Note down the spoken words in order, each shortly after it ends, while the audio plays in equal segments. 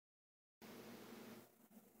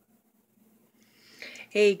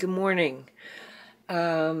Hey, good morning.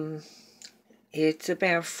 Um, it's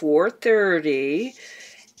about 4:30,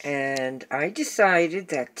 and I decided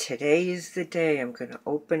that today is the day I'm going to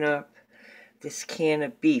open up this can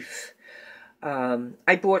of beef.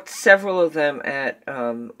 I bought several of them at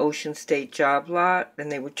Ocean State Job Lot,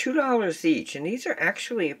 and they were $2 each, and these are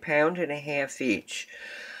actually a pound and a half each.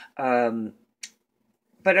 Um,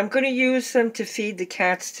 but I'm going to use them to feed the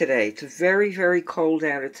cats today. It's very, very cold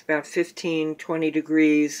out. It's about 15, 20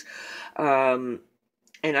 degrees. Um,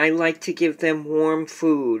 and I like to give them warm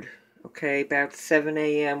food, okay, about 7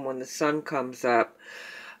 a.m. when the sun comes up.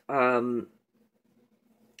 Um,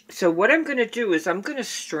 so what I'm going to do is I'm going to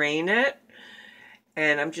strain it,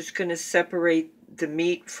 and I'm just going to separate the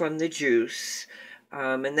meat from the juice,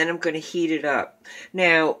 and then I'm going to heat it up.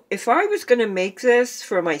 Now, if I was going to make this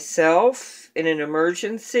for myself in an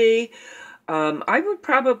emergency, I would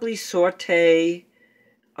probably saute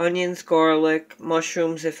onions, garlic,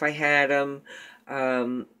 mushrooms if I had them,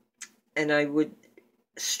 and I would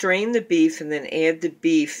strain the beef and then add the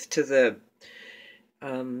beef to the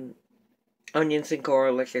onions and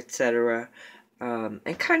garlic, etc.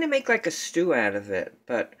 And kind of make like a stew out of it.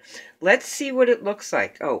 But let's see what it looks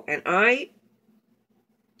like. Oh, and I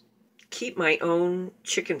keep my own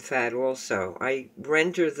chicken fat also. I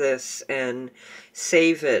render this and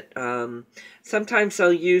save it. Sometimes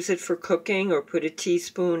I'll use it for cooking or put a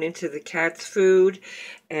teaspoon into the cat's food.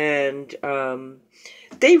 And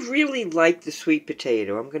they really like the sweet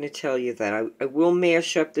potato. I'm going to tell you that. I will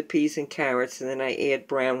mash up the peas and carrots, and then I add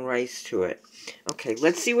brown rice to it. Okay,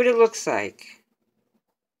 let's see what it looks like.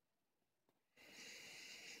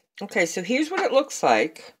 Okay, so here's what it looks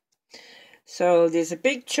like. So there's a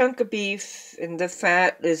big chunk of beef, and the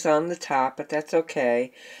fat is on the top, but that's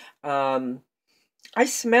okay. I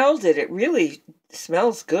smelled it. It really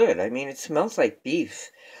smells good. I mean, it smells like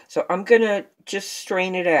beef. So I'm going to just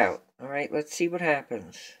strain it out. All right, let's see what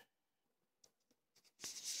happens.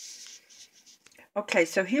 Okay,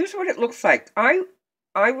 so here's what it looks like. I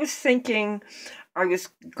was thinking I was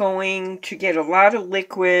going to get a lot of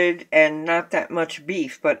liquid and not that much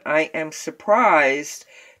beef, but I am surprised.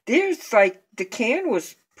 There's like, the can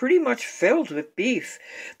was pretty much filled with beef.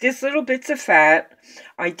 There's little bits of fat.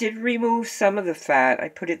 I did remove some of the fat. I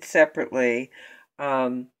put it separately.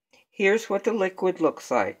 Here's what the liquid looks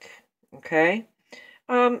like. Okay?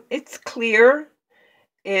 It's clear.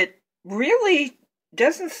 It really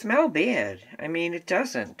doesn't smell bad. I mean, it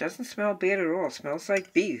doesn't. It doesn't smell bad at all. It smells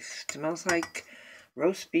like beef. It smells like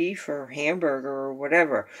roast beef or hamburger or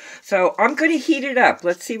whatever. So I'm going to heat it up.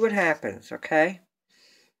 Let's see what happens, okay?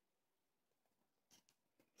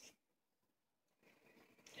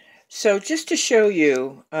 So just to show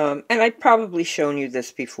you, and I've probably shown you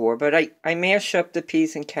this before, but I mash up the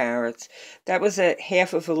peas and carrots. That was a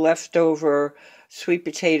half of a leftover sweet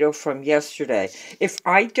potato from yesterday. If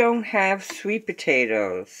I don't have sweet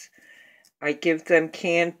potatoes, I give them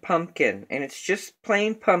canned pumpkin, and it's just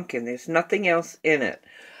plain pumpkin. There's nothing else in it.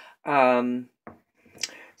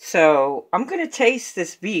 So I'm gonna taste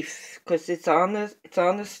this beef because it's on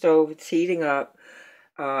the stove. It's heating up.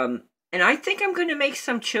 And I think I'm going to make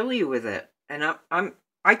some chili with it. And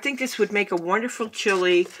I think this would make a wonderful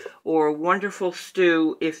chili or a wonderful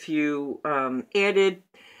stew if you added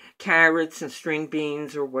carrots and string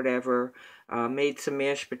beans or whatever, made some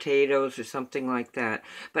mashed potatoes or something like that.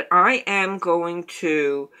 But I am going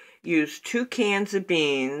to use 2 cans of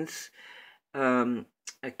beans, a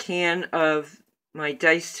can of my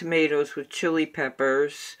diced tomatoes with chili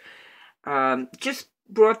peppers. Just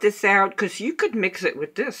brought this out because you could mix it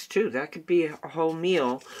with this too. That could be a whole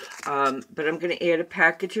meal. But I'm going to add a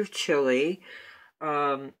package of chili.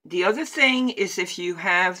 The other thing is, if you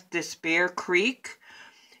have this Bear Creek,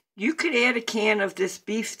 you could add a can of this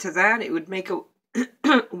beef to that. It would make a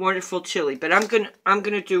wonderful chili. But I'm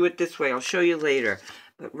gonna do it this way. I'll show you later.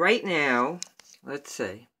 But right now, let's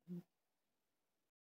see.